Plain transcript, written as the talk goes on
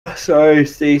Sorry,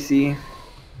 Stacy.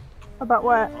 About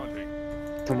what?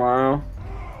 Tomorrow.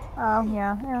 Oh,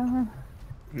 yeah.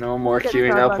 No more Get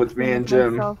queuing up Starbucks with me to and make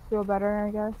Jim. myself feel better,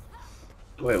 I guess.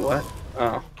 Wait, what?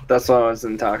 Oh, that's what I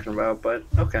wasn't talking about, but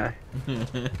okay.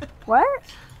 What?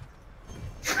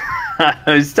 I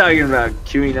was talking about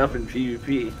queuing up in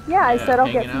PvP. Yeah, I said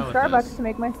I'll get hanging some out with Starbucks us. to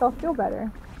make myself feel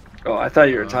better. Oh, I thought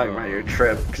you were talking about your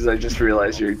trip, because I just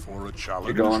realized you're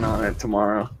going on it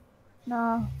tomorrow.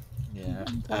 No. Yeah,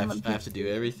 I have to do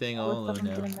everything all alone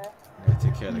now. I'm I gotta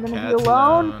take care of the gonna cats be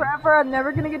alone alone. forever. I'm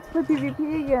never gonna get to play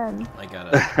PvP again. I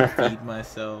gotta feed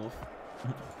myself.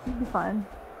 It'll be fine.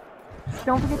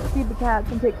 Don't forget to feed the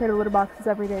cats and take care of the litter boxes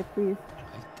every day, please.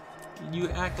 You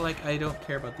act like I don't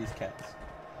care about these cats.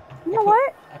 You know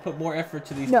what? I put more effort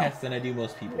to these cats than I do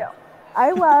most people. No.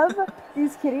 I love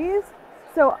these kitties,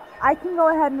 so I can go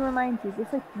ahead and remind you,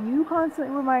 just like you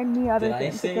constantly remind me other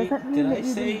things. It doesn't mean that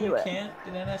you didn't do it. Can't?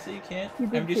 Did I not say you can't? You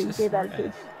did I'm just too. a You gave smart attitude.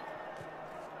 ass.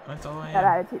 That's all I am. That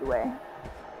attitude away.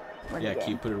 Yeah,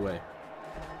 Q, put it away.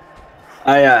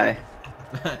 Aye, aye.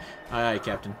 Aye, aye,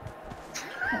 Captain.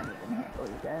 I can't even handle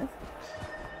you guys.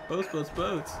 Boats, boats,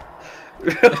 boats.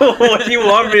 What do you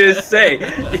want me to say?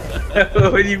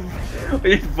 when you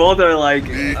both are like,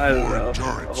 I don't know.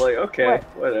 I'm like, okay,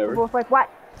 whatever. We're both like, what?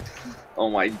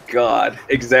 Oh my god,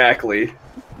 exactly.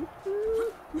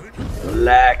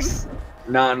 Relax.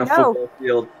 Not in a football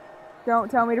field. Don't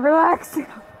tell me to relax.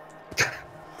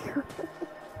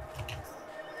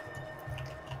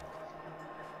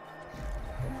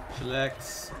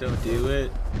 Relax, don't do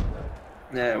it.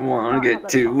 I wanna get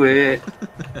to it.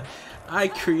 I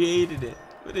created it.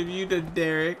 What have you done,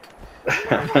 Derek?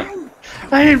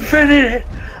 I invented it.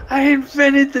 I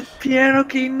invented the piano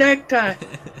key necktie.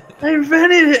 I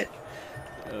invented it.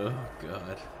 Oh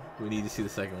god, we need to see the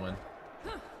second one.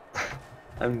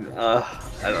 I don't know.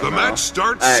 The match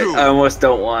starts soon. I almost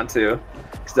don't want to,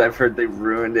 because I've heard they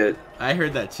ruined it. I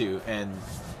heard that too,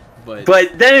 but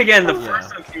then again, the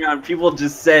first one came out, people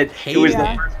just said it was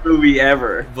the first movie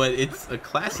ever. But it's a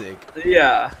classic.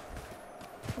 Yeah.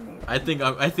 I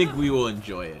think we will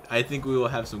enjoy it. I think we will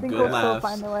have some good laughs.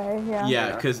 Find a way,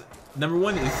 yeah, because number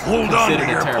one is hold on to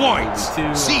your points. Movie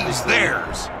too, seize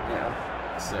theirs.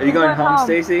 Yeah. So, are you going home,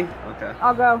 Stacy? Okay.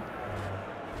 I'll go.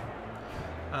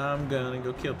 I'm gonna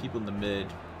go kill people in the mid.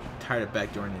 Tired of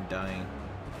backdooring and dying.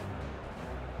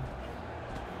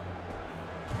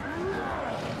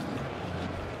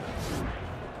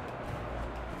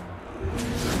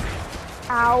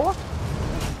 Ow.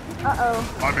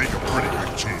 Uh-oh. I make a pretty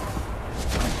good team.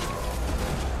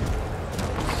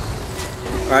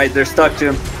 Alright, they're stuck,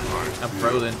 Jim. I'm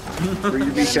frozen. Free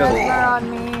to be killed. On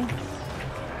me.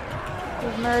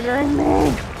 He's murdering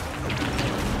me.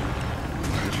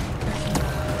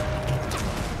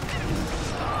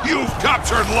 You've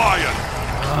captured Lion.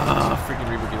 Oh, freaking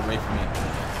Reaper, get away from me.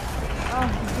 Oh,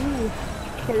 geez.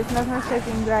 Okay, there's nothing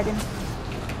taking dragon.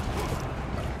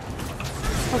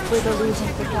 Hopefully they'll leave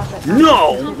and pick up it.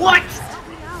 No! What?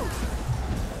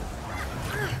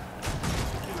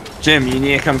 Jim, you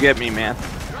need to come get me, man.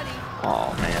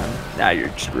 Oh, man. Now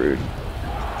you're screwed.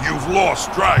 You've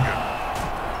lost Dragon.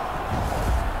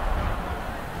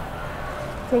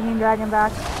 Taking dragon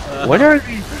back. What are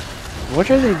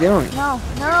they doing?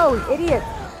 No, idiot.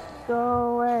 Go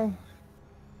away.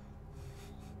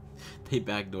 They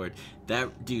backdoored.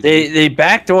 That dude. They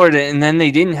backdoored it and then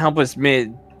they didn't help us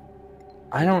mid.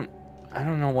 I don't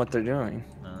know what they're doing.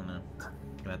 I don't know.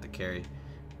 Gonna have to carry.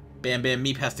 Bam Bam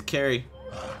Meep has to carry.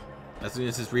 As soon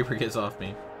as this Reaper gets off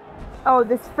me. Oh,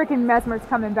 this freaking Mesmer's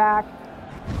coming back.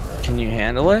 Can you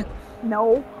handle it?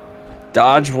 No.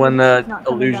 Dodge when the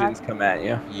illusions come at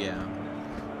you. Yeah.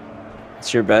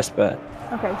 It's your best bet.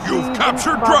 Okay. You've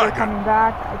captured Dragon. Coming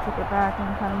back. I took it back and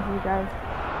I'm coming to you guys.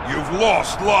 You've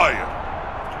lost Lion.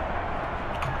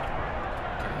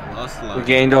 Okay, lost Lion. We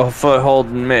gained a foothold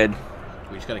in mid.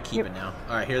 We just gotta keep it now.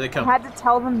 Alright, here they come. I had to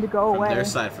tell them to go away.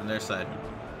 From their side.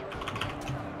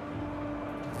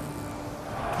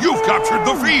 You've captured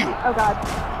the field. Oh god.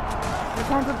 No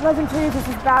time for pleasantries. This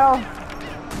is battle.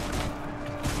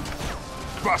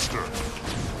 Buster.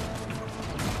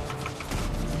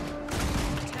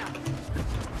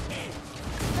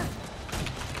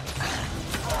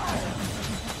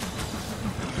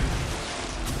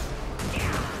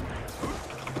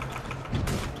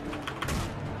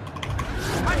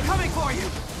 I'm coming for you.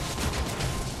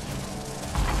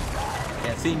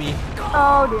 Can't see me.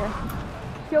 Oh dear.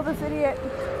 Kill this idiot.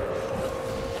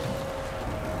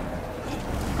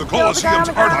 The Colosseum's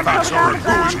artifacts are in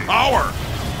good power.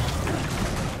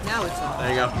 Now it's on. There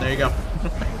you go. There you go.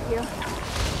 Thank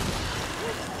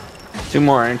you. 2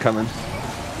 more incoming.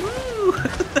 Woo!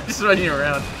 Just running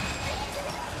around.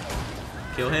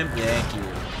 Kill him? Thank you.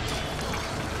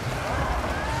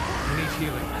 I need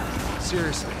healing.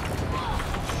 Seriously.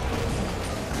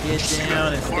 Get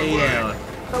down and stay down.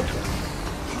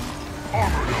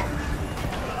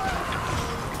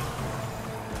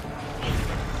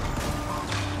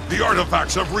 The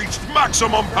artifacts have reached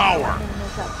maximum power.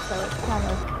 So it's kind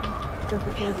of just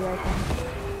a crazy icon.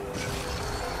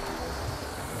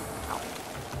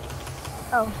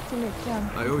 Oh, teammate's down.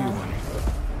 I owe you one.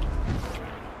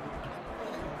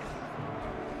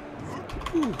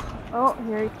 Oh,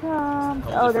 here he comes.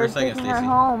 Hold it Oh, for they're a second, taking her Stacy.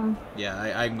 home.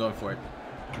 Yeah, I'm going for it.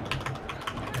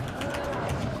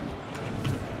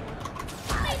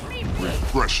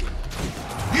 Refreshing.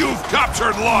 You've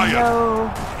captured Lion.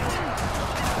 No.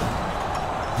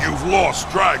 You've lost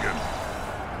Dragon.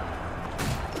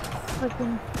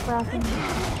 Freaking cracking.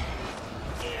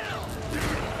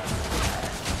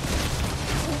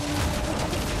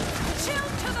 Chill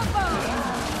to the bone.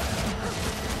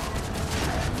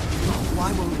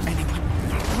 Why won't anyone?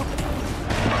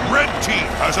 Red team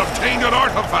has obtained an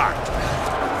artifact.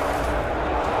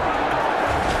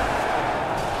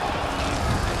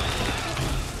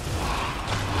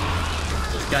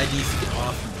 This guy needs to get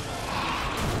off.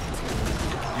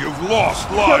 You've lost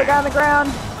Kill the Lion. guy on the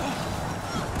ground.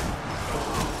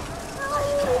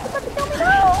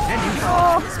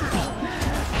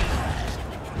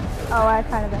 Oh, I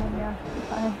kind of am, yeah.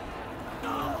 Fine.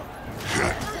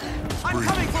 I'm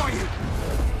coming for you.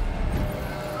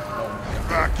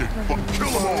 Back and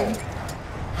kill them all.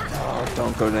 Oh,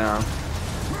 don't go down.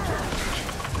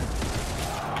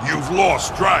 You've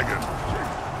lost Dragon.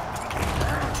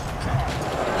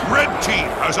 Red team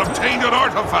has obtained an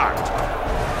artifact.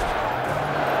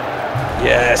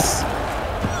 Yes.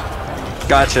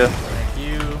 Gotcha. Thank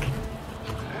you.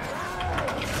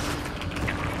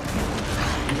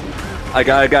 I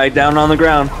got a guy down on the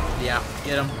ground. Yeah,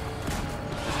 get him.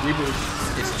 This Reaper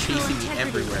is chasing me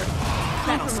everywhere.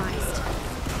 Compromised.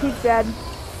 He's dead.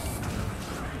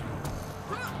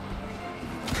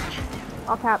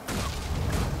 I'll cap.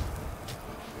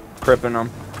 Cripping him.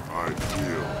 I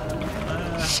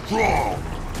feel strong.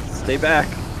 Stay back.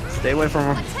 Stay away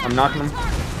from him. I'm knocking him.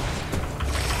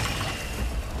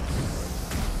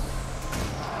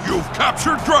 You've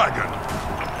captured Dragon.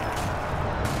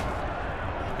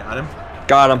 Got him?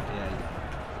 Got him. Yeah.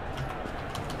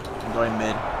 I'm going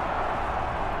mid.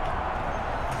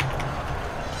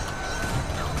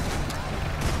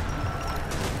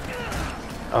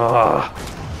 Ugh.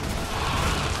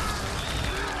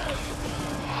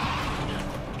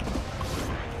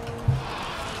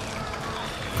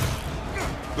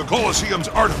 The Colosseum's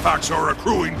artifacts are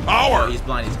accruing Oh, power. he's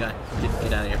blind. He's got.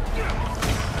 Get out of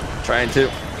here. Trying to.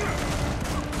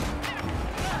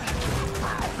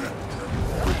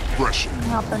 Refreshing.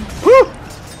 Helping. Woo!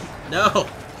 No!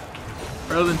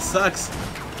 Merlin sucks.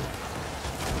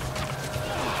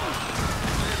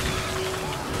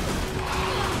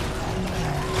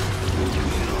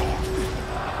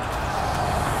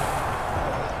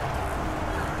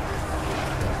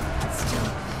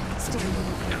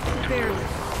 Barely.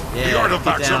 Yeah, The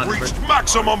artifacts get down. have reached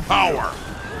maximum power.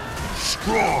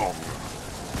 Strong.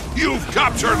 You've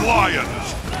captured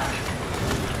Lions.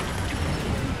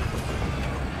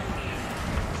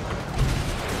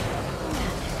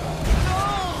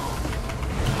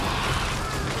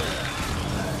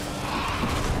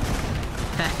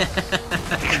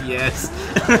 Yes.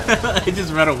 I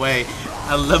just ran away.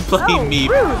 I love playing Meep.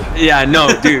 Rude. Yeah,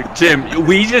 no, dude, Jim,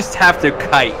 we just have to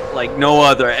kite like no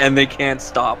other, and they can't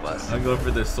stop us. I'm going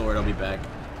for the sword. I'll be back.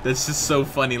 That's just so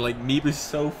funny. Like, Meep is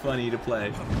so funny to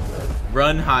play.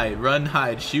 Run,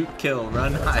 hide, shoot, kill,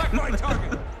 run,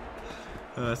 hide.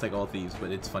 That's like all thieves,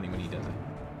 but it's funny when he does it.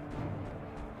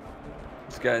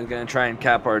 This guy's gonna try and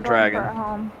cap our Going dragon. for a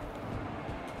home.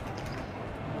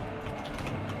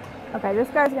 Okay, this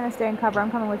guy's gonna stay in cover. I'm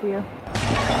coming with you.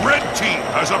 Red team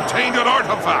has obtained an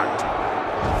artifact.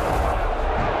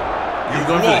 He's You've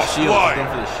going for the lost shield. He's Lion. going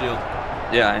for the shield.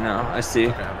 Yeah, I know. I see.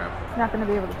 Okay, okay. He's not gonna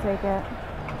be able to take it.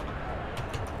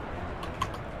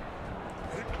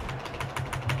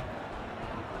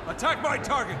 Attack my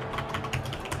target.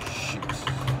 Shoot.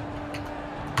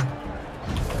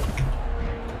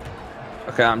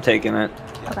 Okay, I'm taking it.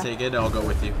 Yeah, Okay. take it. I'll go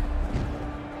with you.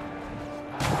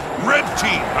 Red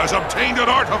team has obtained an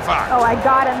artifact. Oh, I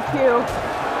got him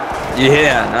too.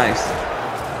 Yeah, nice.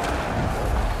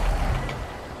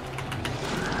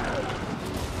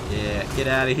 Yeah, get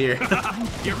out of here.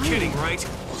 You're kidding, right?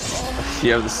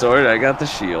 You have the sword, I got the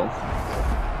shield.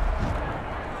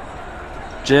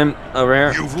 Jim, over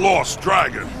here. You've lost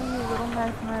Dragon. You little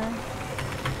nightmare.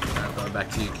 I'm going back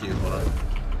to you, Q. Hold on.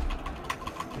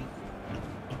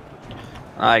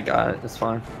 I got it. It's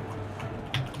fine.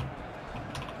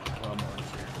 Well, I'm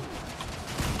almost here.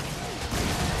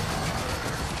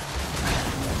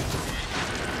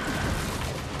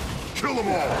 Kill them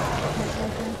all!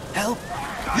 Help!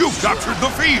 You've captured the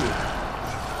field!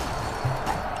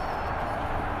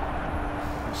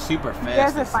 Super fast. You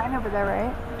guys are fine over there,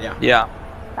 right? Yeah. Yeah.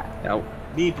 Yep.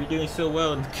 Beep, you're doing so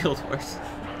well in the Guild Wars.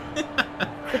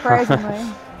 Surprisingly,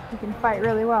 you can fight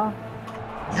really well.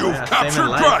 You've Same captured in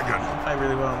life. Dragon! I fight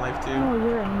really well in life too. Oh,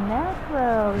 you're a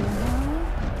necro, you know?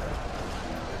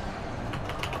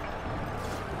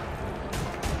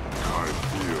 I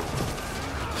feel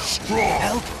strong!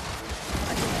 Help!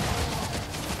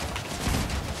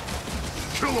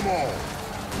 Kill them all!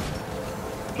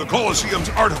 The Colosseum's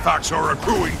artifacts are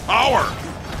accruing power!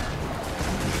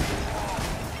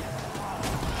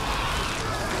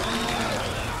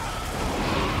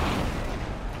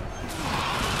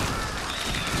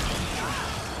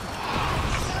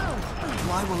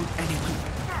 Why won't anyone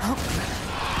help me?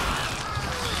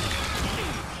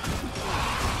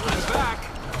 I'm back!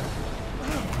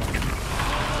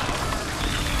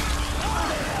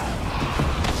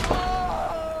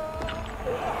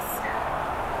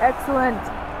 Excellent.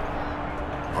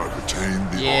 I've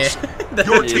attained the Yeah. awesome.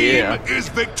 Your team Yeah. is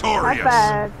High victorious!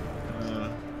 five.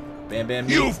 Bam bam.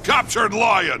 You've captured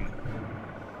Lion!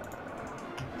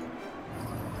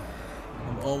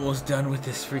 I'm almost done with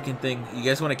this freaking thing. You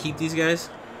guys want to keep these guys?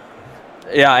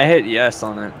 Yeah, I hit yes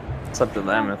on it. It's up to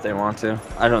them if they want to.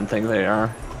 I don't think they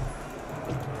are.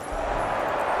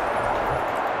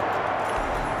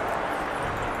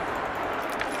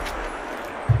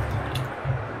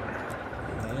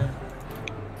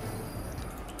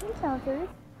 Hey, counters.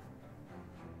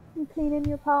 You cleaning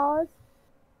your paws?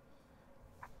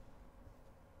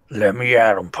 Let me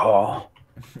at them, Paul.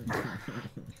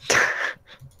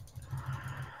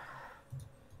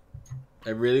 I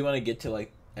really want to get to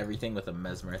like everything with a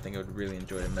Mesmer. I think I would really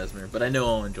enjoy a Mesmer, but I know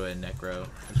I'll enjoy a Necro.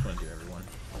 I just want to do everyone.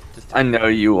 Just I know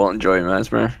you will enjoy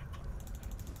Mesmer.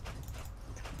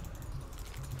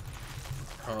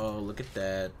 Oh, look at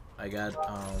that. I got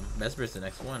Mesmer's the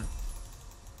next one.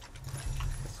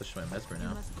 Let's switch to my Mesmer You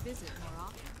now. must visit more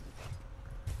often.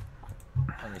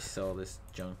 Let me sell this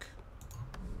junk.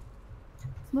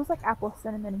 Smells like apple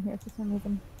cinnamon in here for some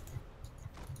reason.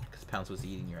 Because Pounce was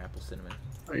eating your apple cinnamon.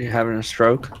 Are you having a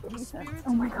stroke?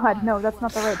 Oh my god, no, that's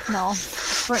not the right smell.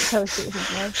 Burnt toast is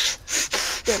good.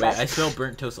 Stay Wait, back. I smell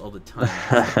burnt toast all the time.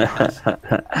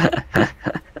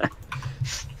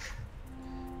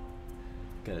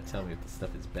 Gotta tell me if the stuff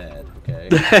is bad, okay?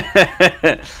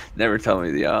 Never tell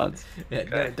me the odds. Yeah,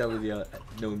 gotta tell me the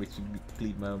no one makes me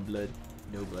bleed my own blood.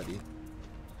 Nobody.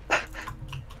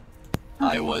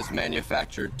 I was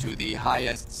manufactured to the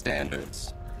highest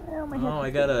standards. Oh, my Oh, I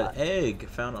got an egg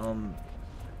found on.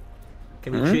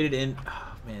 Can be traded in.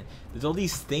 Oh man, there's all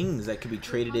these things that can be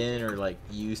traded in or like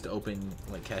used to open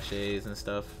like caches and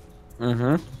stuff.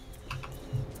 Mm-hmm.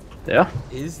 Yeah.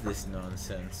 What is this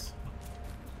nonsense?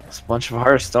 It's a bunch of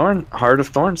Heart of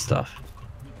Thorn stuff.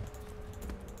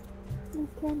 Nice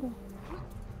candle.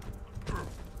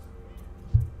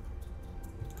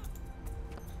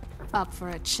 Up for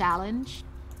a challenge?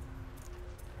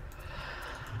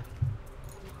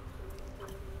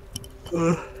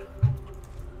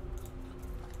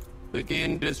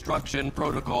 Begin destruction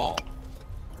protocol.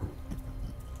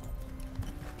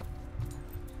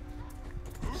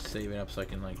 Saving up so I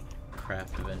can like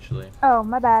craft eventually. Oh,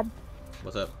 my bad.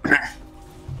 What's up?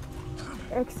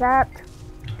 Except.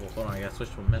 Well, hold on, I gotta switch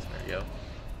to a Mesmer, yo.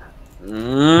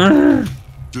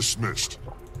 Dismissed.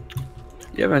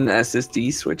 You have an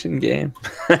SSD switching game.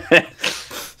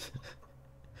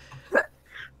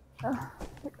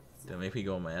 Don't make me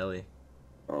go on my Ellie.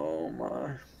 Oh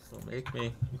my. Don't make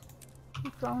me.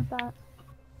 What's wrong with that?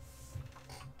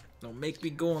 Don't make me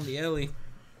go on the Ellie.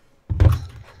 I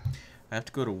have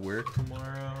to go to work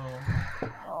tomorrow.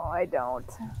 Oh, I don't.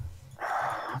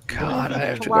 God, I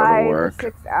have to go Fly to for work.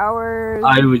 6 hours.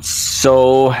 I would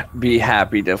so be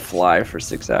happy to fly for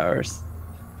 6 hours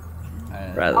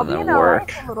rather I'll be than in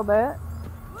work. LA a little bit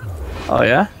Oh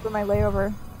yeah? for my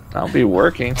layover. I'll be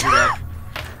working. Kids,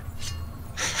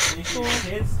 choose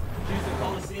the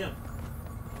Coliseum.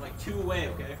 I'm like 2 away,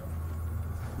 okay?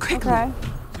 Okay.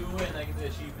 2 away and I get the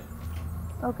achievement.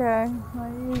 Okay. Why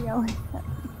are you yelling at me?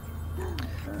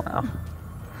 Wow.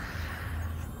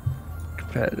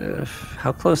 Competitive.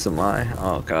 How close am I?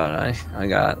 Oh god, I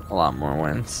got a lot more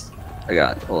wins. I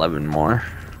got 11 more.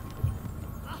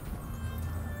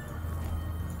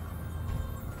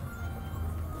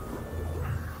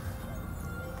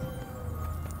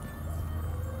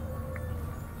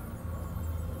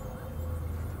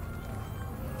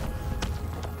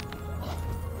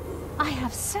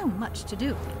 have so much to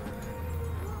do.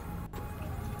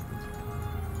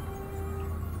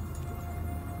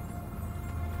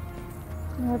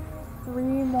 I have 3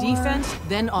 more Defense,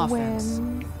 then offense.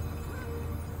 wins.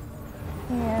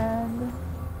 And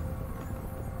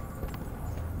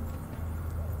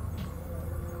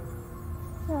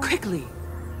Quickly.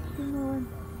 2 more wins.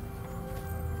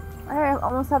 I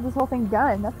almost have this whole thing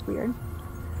done. That's weird.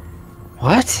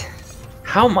 What?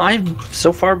 How am I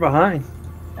so far behind?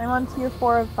 I'm on tier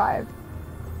 4 of 5.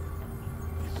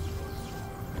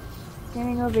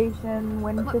 Standing ovation,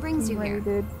 win What brings 15 you here?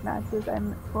 rated matches.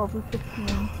 I'm 12 of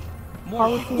 15. More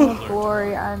Policy of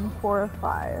glory, I'm 4 of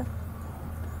 5.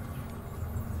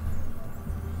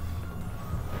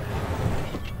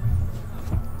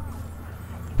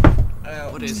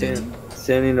 What is it?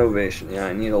 Standing ovation. Yeah,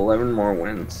 I need 11 more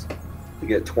wins to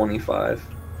get 25.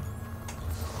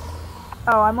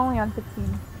 Oh, I'm only on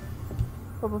 15.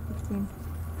 12 of 15.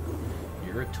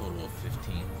 You're a total of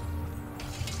 15.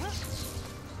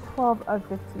 12 of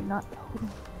 15, not total.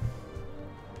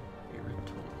 You're a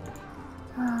total.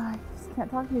 I just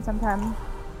can't talk to you sometimes.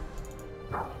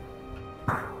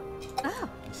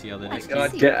 You see how that is?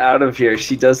 God, get out of here.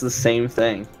 She does the same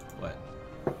thing. What?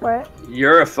 What?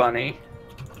 You're a funny.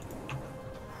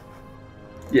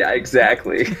 Yeah,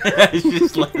 exactly.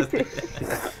 Just like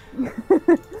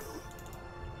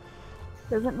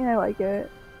Doesn't mean I like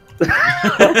it.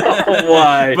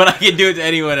 Why? But I can do it to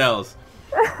anyone else.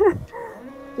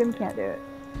 Jim can't do it.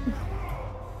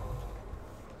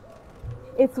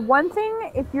 It's one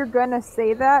thing if you're gonna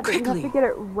say that, but you have to get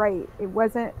it right. It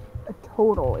wasn't a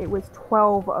total. It was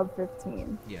 12 of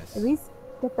 15. Yes. At least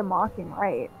get the mocking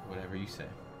right. Whatever you say.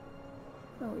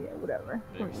 Oh yeah, whatever.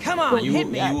 Come on, You hit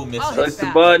will, me. you will miss I'll this. Click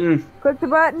the button. Click the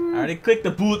button. I already clicked the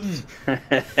button.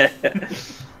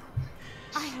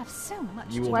 I have so much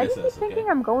You to will Why do miss you keep us, thinking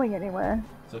okay? I'm going anywhere?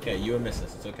 It's okay. You will miss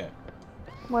us. It's okay.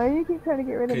 Why do you keep trying to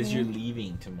get rid of me? Because you're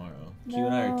leaving tomorrow. Q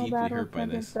and I are deeply hurt by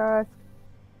this.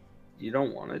 You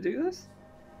don't want to do this?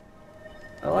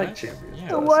 I like What? champions.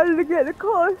 Yeah. I wanted to get a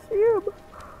costume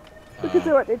because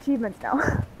I want the achievements now.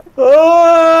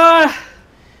 Ah!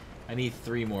 I need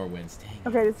 3 more wins. Dang.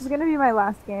 Okay, this is gonna be my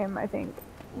last game, I think.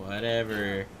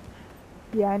 Whatever.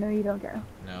 Yeah, I know you don't care.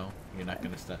 No, you're not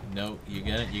gonna stop. No, you're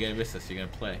gonna miss us. You're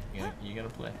gonna play. You're gonna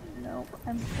play. Nope,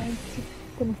 I'm trying to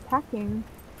finish packing.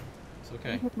 It's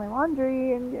okay. Take my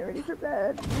laundry and get ready for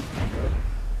bed.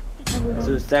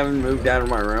 So Steven moved out of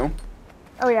my room,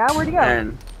 Oh yeah, where'd he go?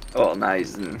 and now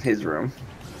he's in his room.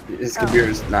 His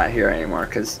computer's not here anymore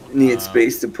because he needed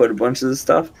space to put a bunch of this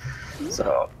stuff.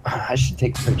 So I should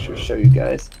take a picture, show you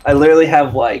guys. I literally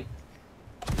have like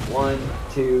 1,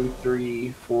 2,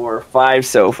 3, 4, 5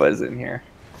 sofas in here.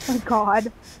 Oh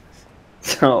god.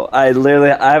 So I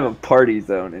have a party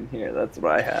zone in here. That's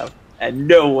what I have, and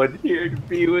no one here to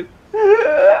be with.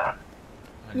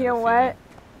 You know what?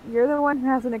 You're the one who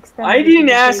has an extended. I didn't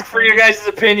ask for your guys'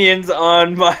 opinions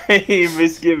on my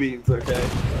misgivings. Okay,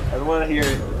 I don't want to hear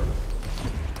it.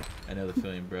 I know the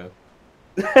feeling, bro.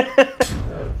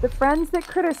 The friends that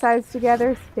criticize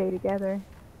together stay together.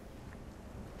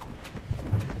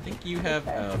 I think you have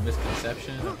a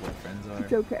misconception of what friends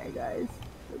It's are. okay, guys.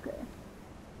 It's okay.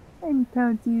 I'm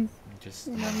Pouncies. Just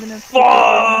And I'm gonna.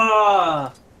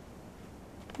 Fuck!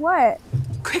 What?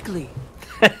 Quickly.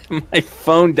 My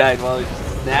phone died while I was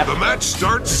snapping. The match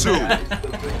starts soon.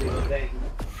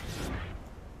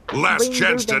 Last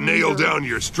chance to nail down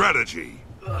your strategy.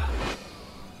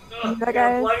 That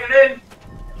guy. Plug it in.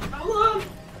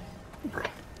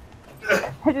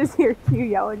 I just hear you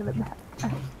yelling in the back.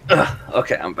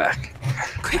 Okay, I'm back.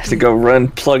 I have to go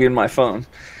plug in my phone.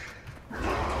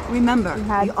 Remember, You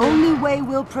had the to. only way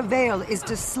we'll prevail is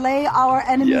to slay our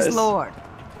enemy's Yes. lord.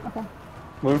 Okay.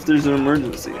 What if there's an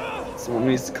emergency? Someone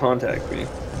needs to contact me.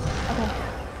 Okay.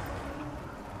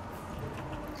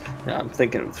 Yeah, I'm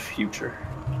thinking of the future.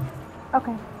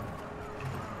 Okay.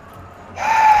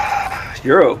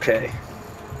 You're okay.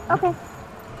 Okay.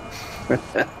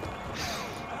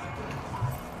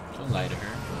 don't lie to her.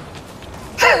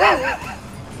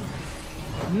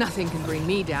 Nothing can bring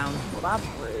me down. Well, that's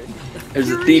rude.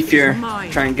 There's a thief here. Mine.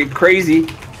 Try and get crazy.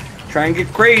 Try and get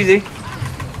crazy.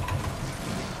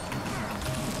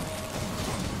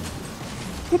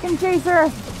 Chicken chaser.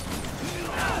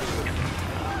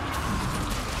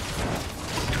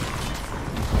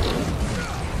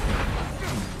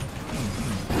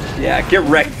 Yeah, get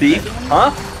wrecked, thief.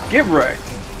 Huh? Get wrecked.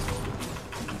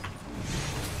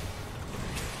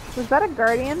 Was that a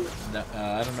guardian? No,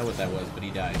 I don't know what that was, but he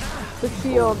died. The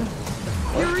shield.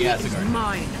 He has a guardian.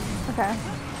 Mine. Okay.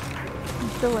 I'm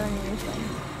still learning these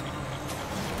things.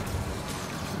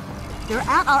 They're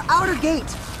at our outer gate.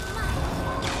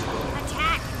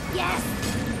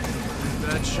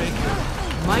 That shaker.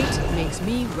 Might makes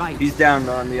me right. He's down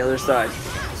on the other side.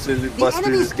 As soon as we The bust through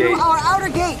enemy's this through gate, our outer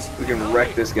gate. we can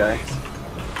wreck this guy.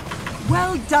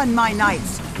 Well done, my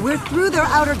knights. We're through their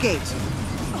outer gate.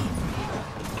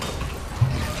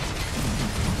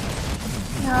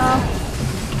 No.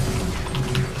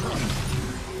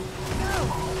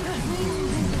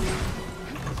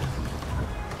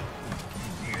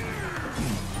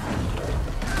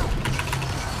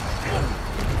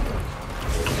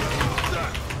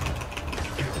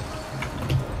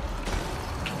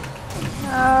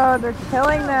 Oh, they're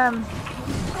killing them.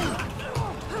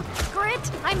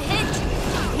 Grit, I'm hit.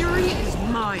 Fury is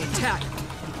my attack.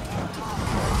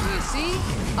 You see?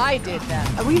 I did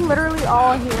that. Are we literally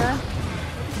all here?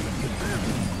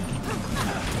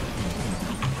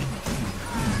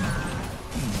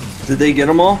 Did they get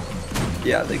them all?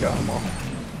 Yeah, they got them all.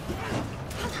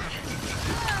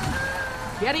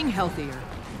 Getting healthier.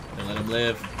 Don't let him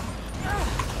live.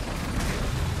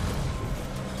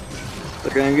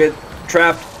 They're gonna get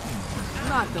trapped.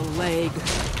 Not the leg.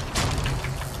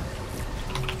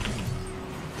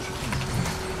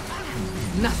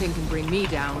 Nothing can bring me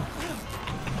down.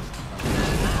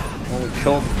 Well, we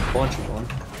killed a bunch of them.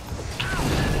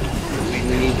 We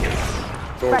need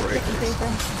door breakers.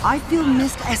 I feel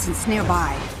mist essence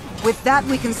nearby. With that,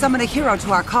 we can summon a hero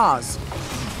to our cause.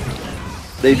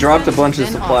 They dropped a bunch of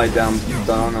supply down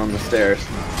on the stairs.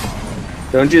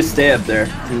 Don't just stay up there.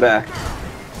 Come back.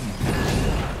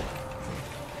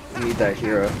 I need that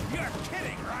hero. Yeah,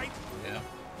 you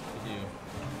do.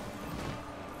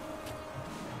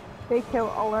 They kill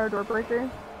all our door breakers.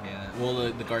 Yeah.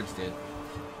 Well, the guards did.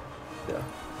 Yeah.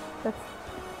 That's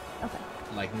okay.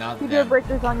 Like not Two them. door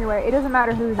breakers on your way. It doesn't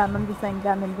matter who's them. I'm just saying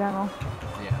them in general.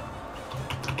 Yeah.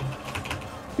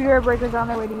 2 door breakers on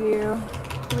their way to you.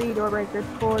 3 door breakers,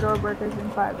 4 door breakers,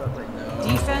 and 5 door breakers.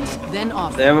 Defense, then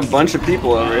offense. They have a bunch of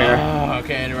people over here. Oh,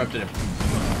 okay, I interrupted him.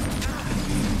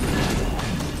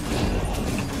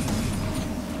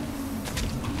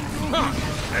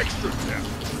 Extra death.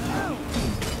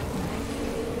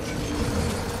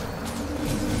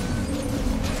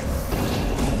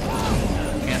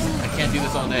 I can't do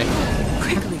this all day.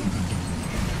 Quickly.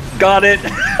 Got it.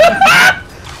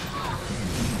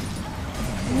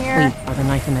 Here. Or the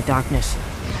knife in the darkness.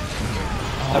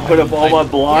 I put up all my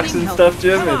blocks and stuff,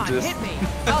 Jim, Come and on, just hit me.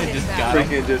 I'll hit just back. got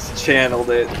him. freaking just channeled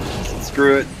it.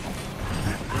 Screw it.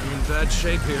 You're in bad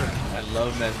shape here. I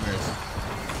love mesmers.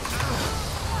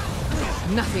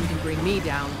 Nothing can bring me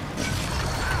down.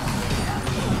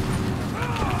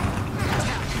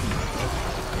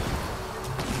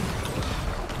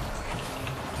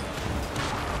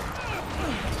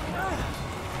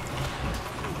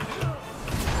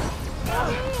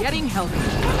 Getting healthy.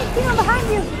 Tina, behind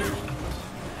you.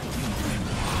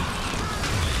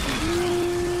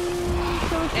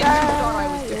 So And you sad. thought I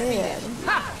was defeated.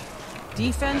 Ha!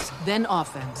 Defense, then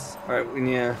offense. Alright, we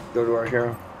need to go to our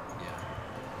hero.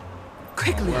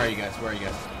 Quickly. Where are you guys? Where are you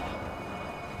guys?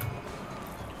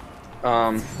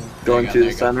 Going There to you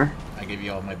the go. center. I give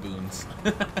you all my boons.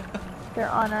 They're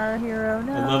on our hero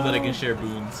now. I love that I can share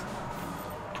boons.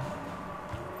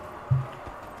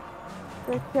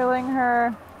 They're killing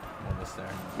her. Almost there.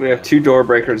 We have 2 door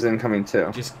breakers incoming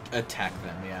too. Just attack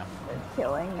them, yeah. They're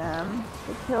killing them.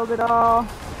 They killed it all.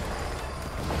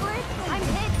 Grit, I'm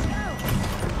hit.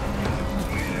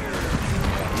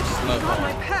 Just love Got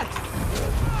my all. pet.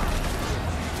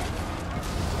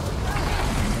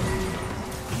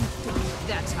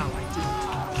 That's how I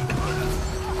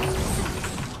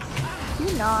do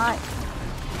Do not.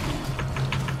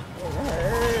 It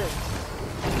hurts. it.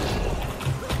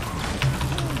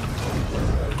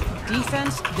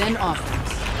 Defense, then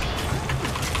offense.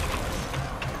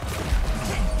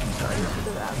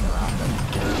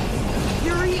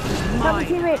 Fury is Come mine.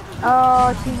 teammate.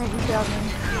 Oh, teammate, you failed me.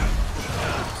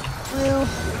 Rue.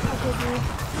 Okay,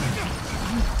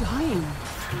 I'm dying.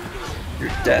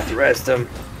 Your death rest him.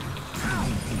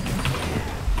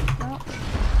 Well,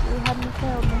 you hadn't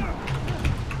failed me.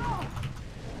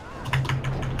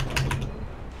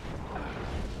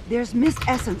 There's mist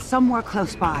essence somewhere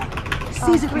close by.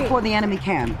 Seize it sweet. before the enemy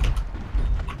can.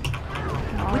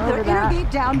 All With over their that. inner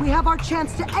gate down, we have our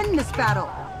chance to end this battle.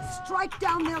 Strike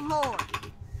down their lord.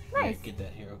 Nice. Get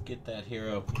that hero. Get that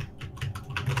hero.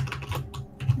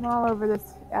 I'm all over this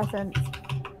essence.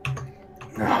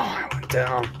 No, I went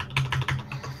down.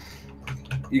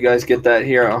 You guys get that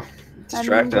hero.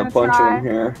 Distracted a gonna bunch try. of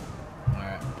them here.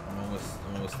 Alright, I'm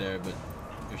almost there, but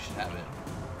we should have it.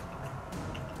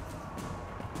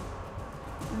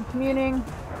 I'm communing.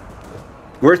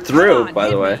 We're Come through, on, by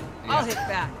hit the way. me. I'll hit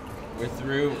back. We're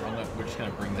through. We're just gonna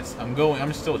bring this.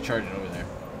 I'm still charging over there.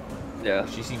 Yeah.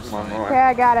 She seems fine. Okay,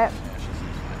 I got it. Yeah, she seems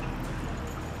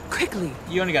fine. Quickly.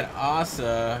 You only got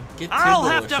Asa. Get Tibble I'll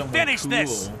have or to someone finish cool.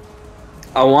 this.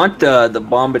 I want the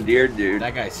bombardier dude.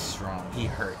 That guy's strong. He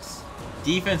hurts.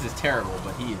 Defense is terrible,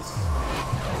 but he is.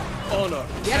 Honor.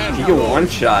 He can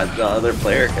one-shot the other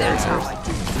player characters.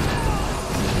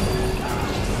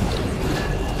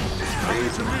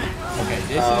 Okay,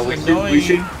 this is annoying. We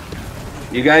should.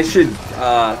 You guys should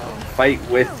fight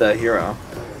with the hero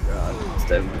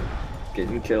instead of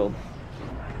getting killed.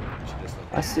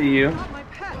 I see you.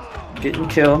 Getting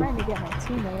killed. I'm trying to get my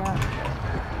teammate out.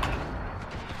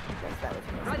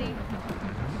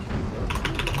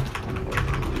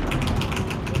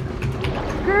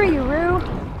 Screw you, Rue.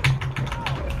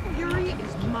 Fury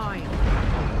is mine.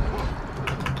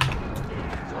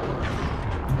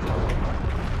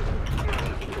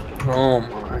 Oh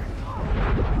my.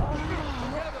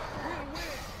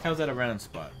 How's that a round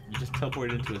spot? You just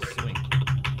teleported into a swing.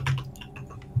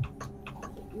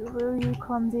 You Rue, you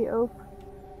clumsy oaf.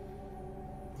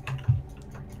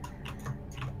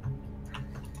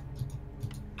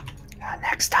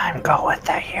 Next time, go with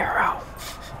the hero.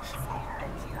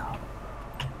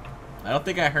 I don't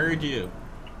think I heard you.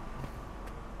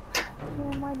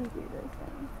 Man, why do you do those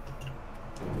things?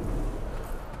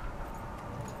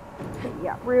 Okay,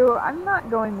 yeah, Rue, I'm not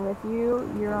going with you.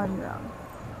 You're on your own.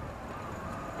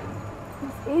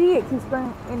 This idiot keeps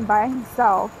going in by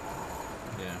himself.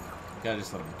 Yeah, you gotta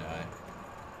just let him die.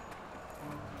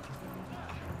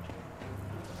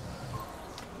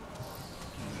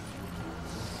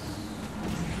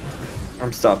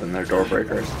 I'm stopping their door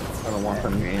breakers. I don't want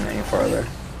them getting any farther.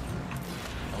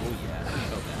 Oh yeah,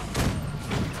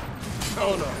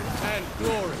 Honor and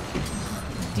glory.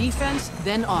 Defense,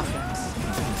 then offense.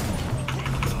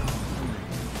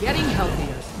 Getting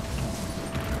healthier.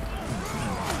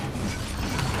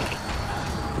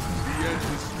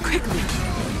 Quickly.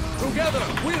 Together,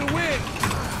 we'll win.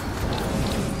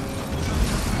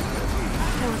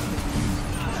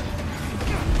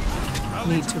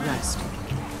 Need to rest.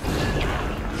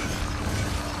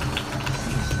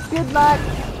 Good luck.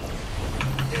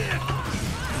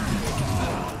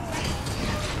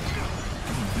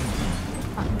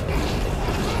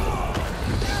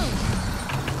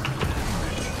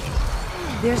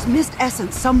 There's mist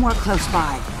essence somewhere close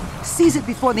by. Seize it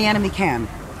before the enemy can.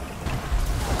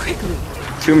 Quickly.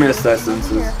 2 mist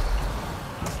essences.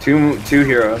 Two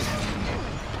heroes.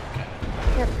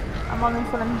 Yep, I'm on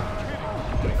this one.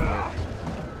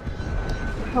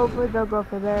 Hopefully they'll go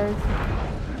for theirs.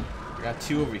 I got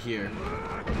 2 over here.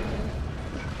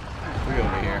 3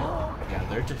 over here. Yeah,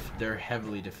 they're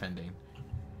heavily defending.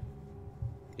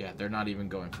 Yeah, they're not even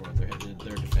going for it.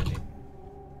 They're defending.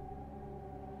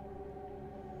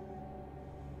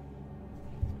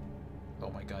 Oh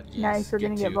my god, yes. Nice, we're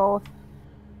gonna get 2. both.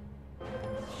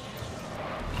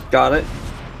 Got it.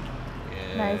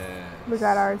 Yeah. Nice. We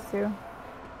got ours too.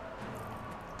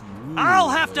 Ooh. I'll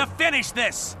have to finish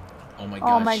this. Oh my god,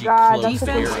 Oh my she god, closed that's a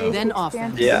Defense, the good hero. then stance.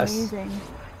 offense. Yes. Amazing.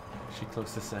 She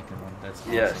closed the second one. That's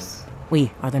awesome. Yes.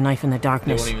 We are the knife in the They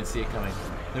darkness. won't even see it coming.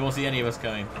 They won't see any of us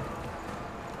coming.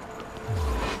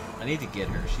 I need to get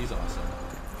her. She's awesome.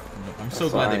 I'm so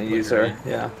That's glad fine, they put use her her. in.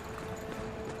 Yeah.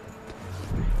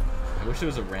 I wish there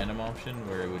was a random option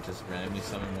where it would just randomly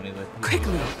summon one of the people.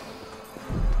 Quickly. You know?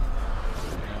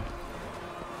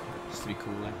 Just to be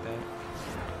cool like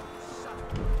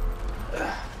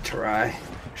that. Try.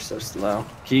 You're so slow.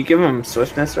 Can you give him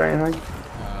swiftness or anything?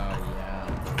 Yeah.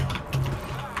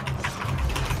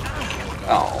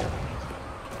 Oh.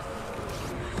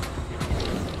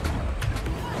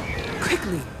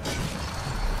 Quickly.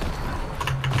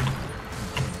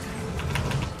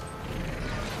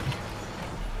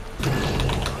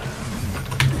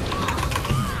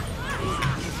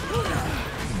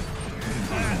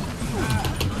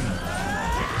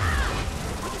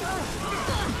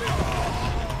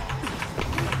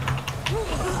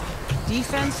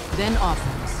 Defense, then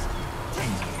offense.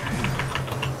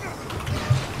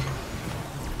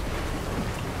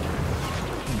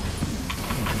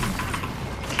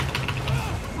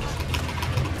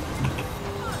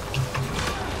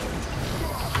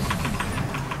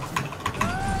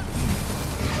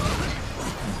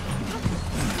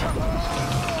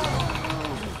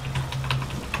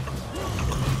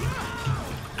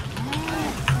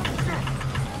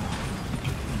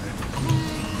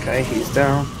 Okay, he's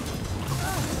down.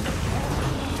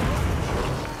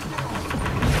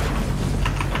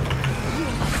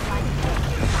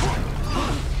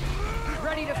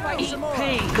 Ready to fight some more.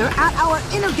 They're at our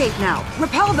inner gate now.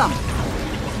 Repel them.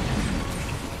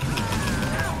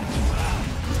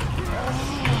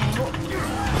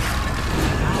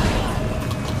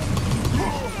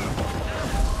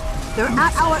 They're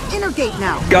at our inner gate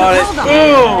now. Got it. Repel them.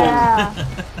 Boom!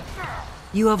 Yeah.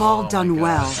 You have all done God,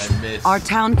 well. I missed. Our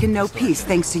town can know peace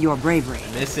thanks to your bravery.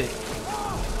 Miss it.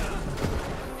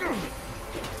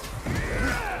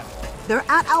 They're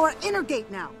at our inner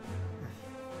gate now.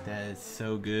 That is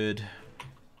so good.